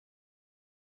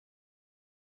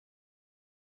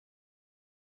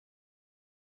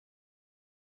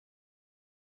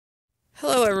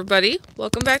Hello everybody,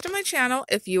 welcome back to my channel.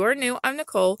 If you are new, I'm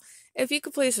Nicole. If you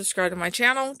could please subscribe to my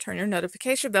channel, turn your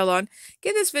notification bell on,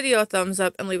 give this video a thumbs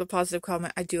up, and leave a positive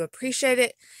comment. I do appreciate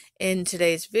it. In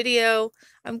today's video,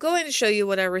 I'm going to show you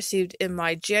what I received in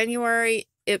my January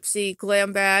Ipsy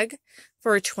Glam Bag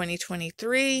for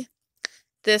 2023.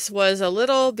 This was a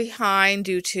little behind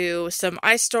due to some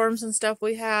ice storms and stuff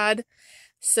we had,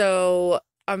 so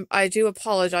I do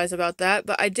apologize about that,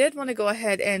 but I did want to go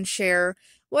ahead and share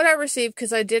what I received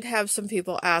because I did have some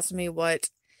people ask me what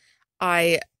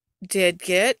I did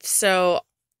get. So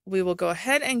we will go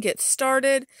ahead and get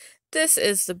started. This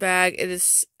is the bag. It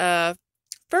is a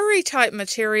furry type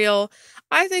material.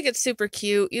 I think it's super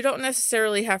cute. You don't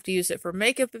necessarily have to use it for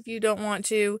makeup if you don't want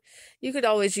to. You could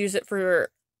always use it for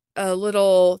a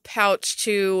little pouch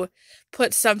to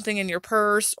put something in your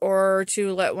purse or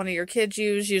to let one of your kids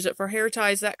use it for hair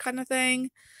ties, that kind of thing.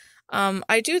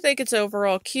 I do think it's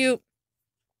overall cute.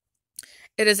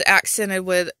 It is accented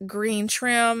with green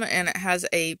trim and it has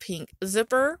a pink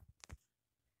zipper.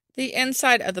 The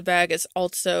inside of the bag is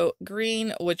also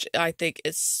green, which I think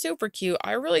is super cute.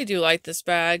 I really do like this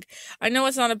bag. I know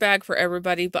it's not a bag for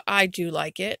everybody, but I do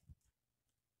like it.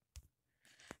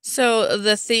 So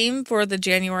the theme for the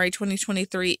January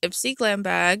 2023 Ipsy Glam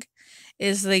Bag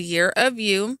is the year of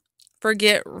you.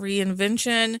 Forget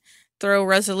reinvention. Throw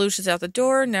resolutions out the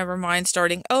door. Never mind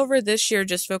starting over. This year,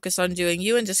 just focus on doing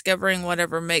you and discovering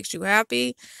whatever makes you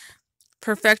happy.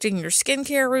 Perfecting your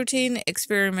skincare routine.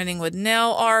 Experimenting with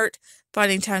nail art.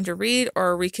 Finding time to read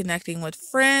or reconnecting with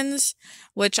friends.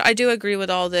 Which I do agree with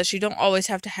all this. You don't always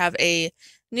have to have a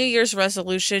New Year's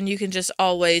resolution. You can just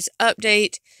always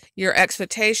update your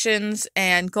expectations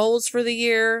and goals for the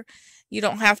year. You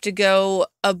don't have to go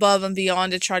above and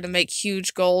beyond to try to make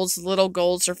huge goals. Little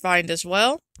goals are fine as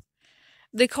well.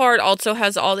 The card also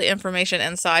has all the information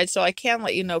inside, so I can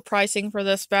let you know pricing for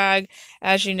this bag.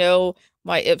 As you know,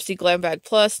 my Ipsy Glam Bag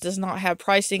Plus does not have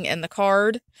pricing in the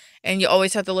card, and you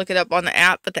always have to look it up on the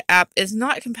app, but the app is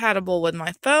not compatible with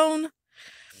my phone.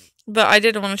 But I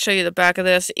did want to show you the back of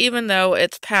this, even though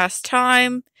it's past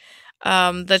time.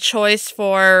 The choice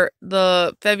for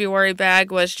the February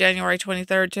bag was January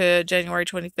 23rd to January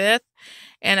 25th.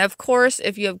 And of course,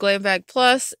 if you have Glam Bag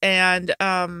Plus and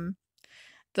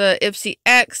the Ipsy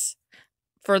X,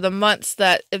 for the months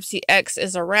that Ipsy X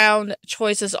is around,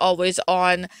 choice is always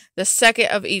on the second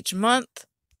of each month.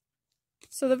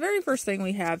 So the very first thing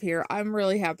we have here, I'm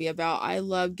really happy about. I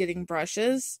love getting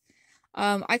brushes.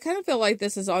 I kind of feel like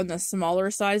this is on the smaller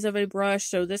size of a brush,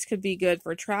 so this could be good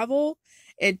for travel.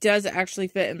 It does actually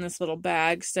fit in this little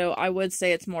bag, so I would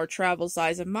say it's more travel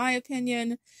size in my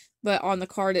opinion, but on the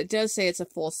card it does say it's a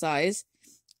full size.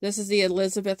 This is the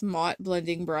Elizabeth Mott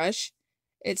blending brush.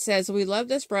 It says, we love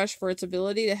this brush for its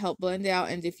ability to help blend out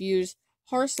and diffuse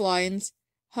harsh lines,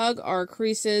 hug our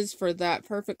creases for that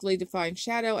perfectly defined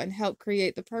shadow, and help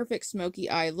create the perfect smoky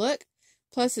eye look.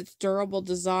 Plus, its durable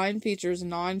design features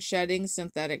non-shedding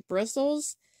synthetic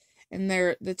bristles. And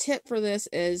the tip for this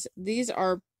is, these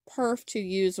are perfect to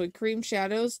use with cream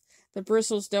shadows. The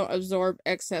bristles don't absorb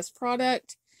excess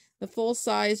product. The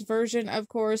full-size version, of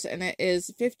course, and it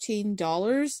is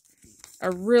 $15. I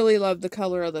really love the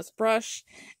color of this brush,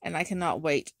 and I cannot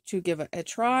wait to give it a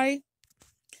try.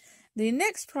 The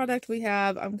next product we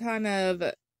have, I'm kind of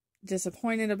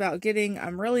disappointed about getting.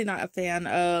 I'm really not a fan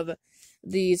of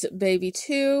these baby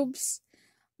tubes,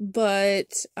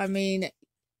 but I mean,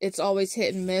 it's always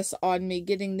hit and miss on me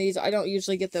getting these. I don't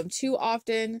usually get them too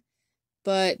often,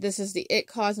 but this is the IT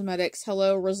Cosmetics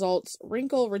Hello Results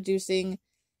Wrinkle Reducing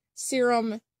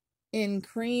Serum in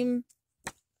Cream.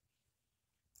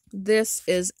 This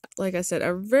is, like I said,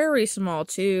 a very small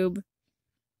tube.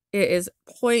 It is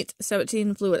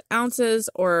 0.17 fluid ounces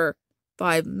or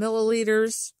 5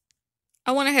 milliliters.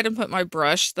 I went ahead and put my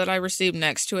brush that I received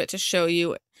next to it to show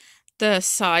you the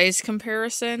size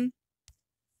comparison.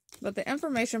 But the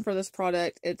information for this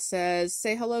product, it says,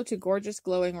 say hello to gorgeous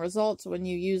glowing results when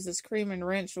you use this cream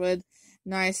enriched with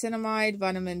niacinamide,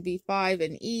 vitamin B5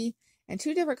 and E, and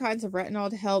 2 different kinds of retinol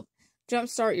to help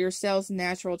jumpstart your cell's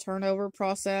natural turnover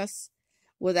process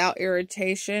without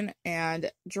irritation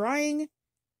and drying.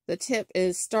 The tip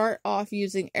is start off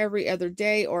using every other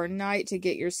day or night to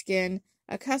get your skin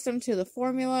accustomed to the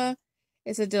formula.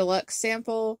 It's a deluxe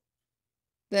sample.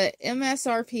 The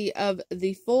MSRP of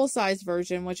the full-size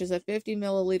version, which is a 50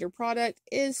 milliliter product,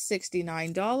 is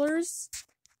 $69.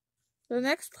 The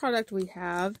next product we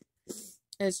have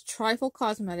is Trifle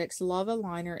Cosmetics Lava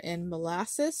Liner in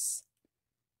Molasses.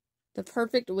 The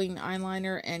perfect winged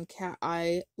eyeliner and cat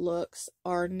eye looks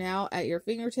are now at your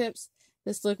fingertips.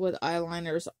 This liquid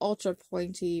eyeliner's ultra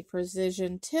pointy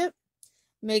precision tip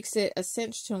makes it a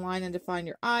cinch to line and define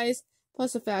your eyes.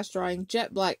 Plus, a fast-drying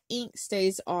jet black ink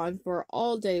stays on for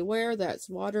all-day wear that's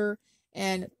water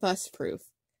and fuss-proof.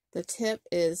 The tip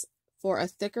is for a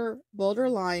thicker, bolder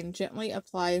line, gently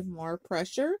apply more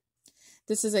pressure.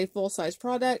 This is a full-size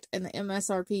product, and the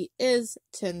MSRP is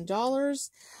 $10.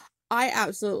 I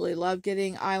absolutely love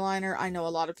getting eyeliner. I know a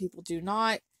lot of people do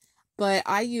not, but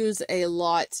I use a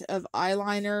lot of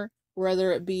eyeliner,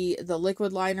 whether it be the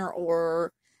liquid liner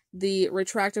or the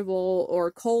retractable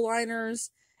or kohl liners,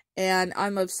 and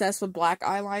I'm obsessed with black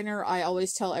eyeliner. I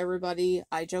always tell everybody,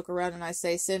 I joke around and I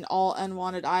say, send all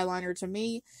unwanted eyeliner to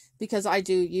me, because I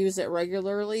do use it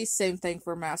regularly. Same thing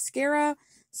for mascara.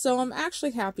 So I'm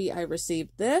actually happy I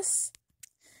received this.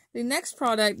 The next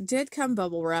product did come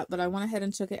bubble wrap, but I went ahead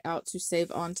and took it out to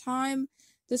save on time.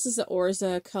 This is the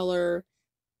Orza Color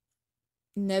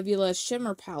Nebula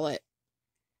Shimmer Palette.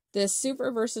 This super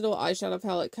versatile eyeshadow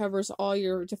palette covers all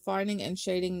your defining and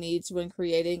shading needs when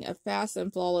creating a fast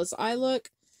and flawless eye look.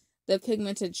 The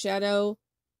pigmented shadow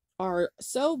are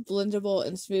so blendable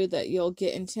and smooth that you'll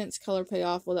get intense color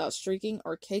payoff without streaking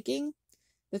or caking.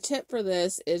 The tip for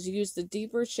this is use the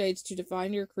deeper shades to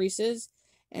define your creases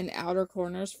and outer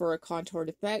corners for a contoured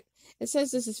effect. It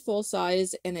says this is full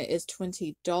size and it is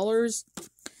 $20.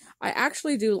 I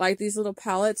actually do like these little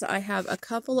palettes. I have a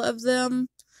couple of them,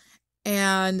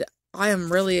 and I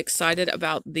am really excited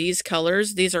about these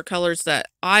colors. These are colors that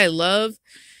I love,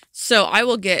 so I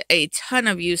will get a ton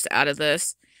of use out of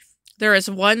this. There is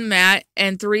 1 matte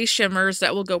and 3 shimmers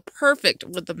that will go perfect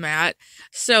with the matte.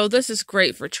 So this is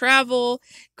great for travel,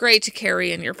 great to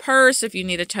carry in your purse if you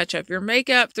need to touch up your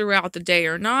makeup throughout the day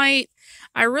or night.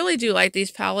 I really do like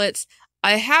these palettes.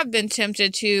 I have been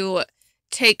tempted to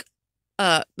take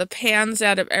the pans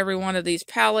out of every one of these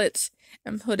palettes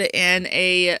and put it in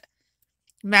a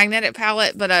magnetic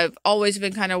palette, but I've always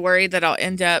been kind of worried that I'll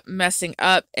end up messing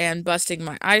up and busting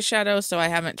my eyeshadow, so I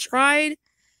haven't tried.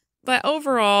 But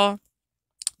overall,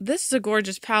 this is a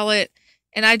gorgeous palette,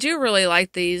 and I do really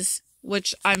like these,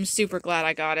 which I'm super glad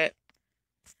I got it.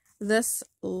 This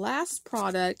last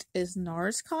product is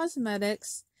NARS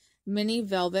Cosmetics Mini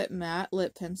Velvet Matte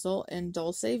Lip Pencil in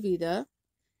Dulce Vita.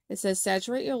 It says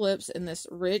saturate your lips in this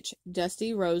rich,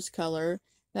 dusty rose color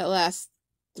that lasts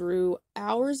through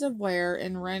hours of wear,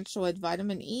 enriched with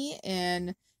vitamin E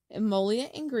and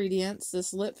emollient ingredients.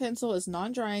 This lip pencil is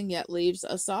non-drying yet leaves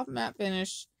a soft matte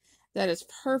finish that is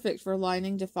perfect for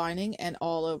lining, defining, and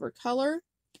all over color.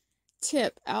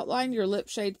 Tip, outline your lip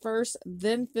shade first,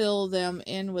 then fill them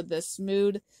in with this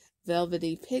smooth,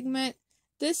 velvety pigment.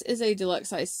 This is a deluxe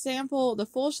size sample. The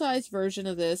full size version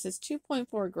of this is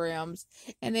 2.4 grams,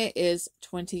 and it is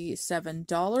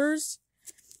 $27.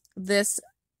 This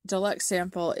deluxe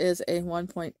sample is a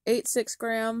 1.86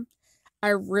 gram. I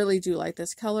really do like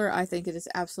this color. I think it is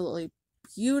absolutely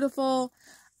beautiful.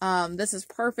 This is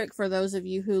perfect for those of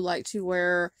you who like to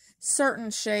wear certain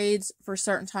shades for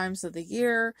certain times of the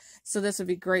year. So this would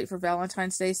be great for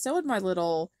Valentine's Day. So would my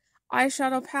little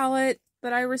eyeshadow palette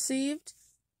that I received.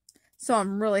 So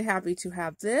I'm really happy to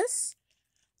have this.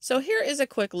 So here is a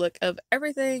quick look of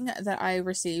everything that I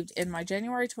received in my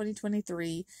January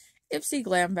 2023 Ipsy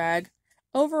Glam Bag.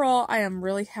 Overall, I am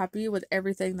really happy with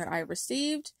everything that I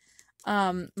received.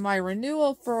 My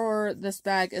renewal for this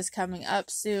bag is coming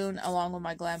up soon, along with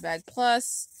my Glam Bag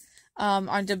Plus.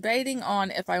 I'm debating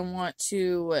on if I want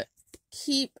to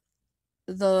keep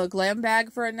the Glam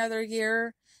Bag for another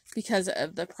year because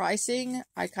of the pricing.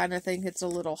 I kind of think it's a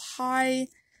little high,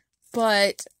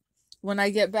 but when I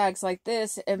get bags like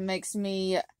this, it makes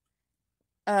me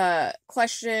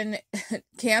question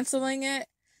canceling it.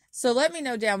 So let me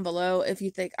know down below if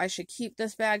you think I should keep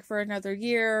this bag for another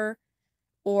year,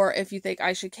 or if you think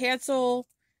I should cancel.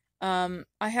 I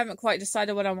haven't quite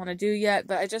decided what I want to do yet,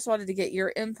 but I just wanted to get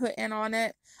your input in on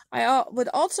it. I would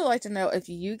also like to know if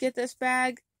you get this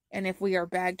bag, and if we are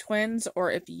bag twins,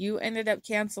 or if you ended up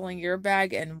canceling your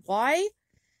bag and why.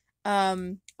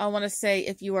 I want to say,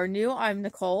 if you are new, I'm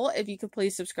Nicole. If you could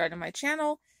please subscribe to my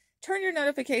channel, turn your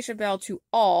notification bell to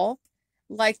all,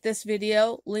 like this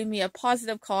video, leave me a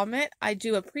positive comment. I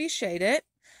do appreciate it.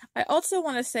 I also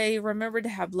want to say, remember to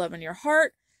have love in your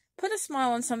heart, put a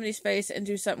smile on somebody's face, and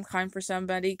do something kind for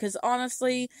somebody, because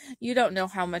honestly, you don't know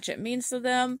how much it means to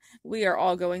them. We are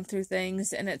all going through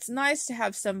things, and it's nice to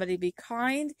have somebody be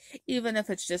kind, even if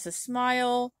it's just a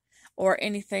smile or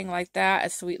anything like that, a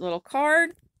sweet little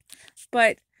card.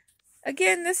 But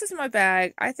again, this is my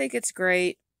bag. I think it's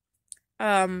great.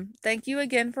 Thank you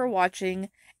again for watching,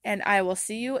 and I will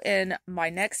see you in my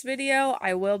next video.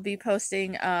 I will be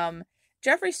posting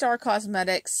Jeffree Star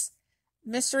Cosmetics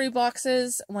mystery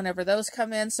boxes whenever those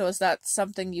come in, so is that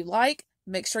something you like,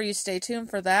 make sure you stay tuned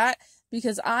for that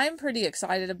because I'm pretty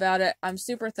excited about it. I'm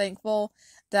super thankful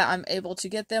that I'm able to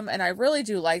get them, and I really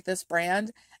do like this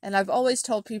brand. And I've always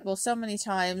told people so many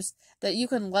times that you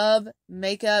can love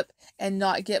makeup and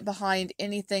not get behind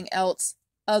anything else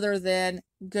other than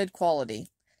good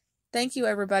quality. Thank you,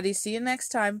 everybody. See you next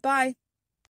time. Bye.